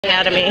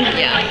Anatomy.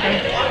 Yeah.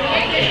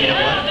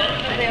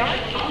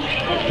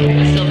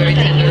 Still very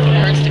tender.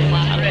 Hurts to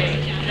clap.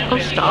 Oh,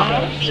 stop.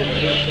 I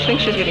think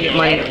she's going to get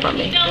money from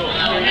me.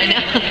 I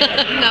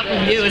know. Not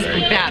from you, it's from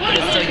Pat, but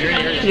it's still your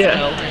heritage.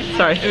 Yeah. So.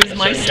 Sorry. It was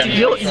my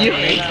stupid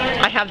mistake.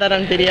 I have that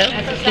on video.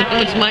 It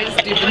was my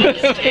stupid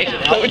mistake.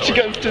 Which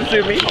goes to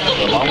sue me.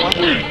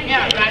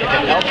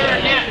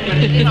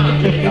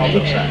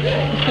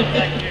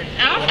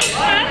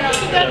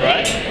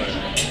 Right?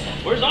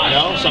 Where's on?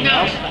 No, something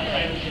else?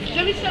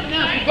 Give me something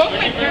else. You both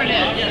play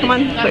clarinet. Come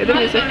on, play the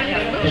music.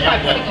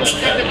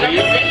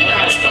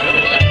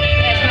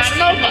 It's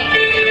not over.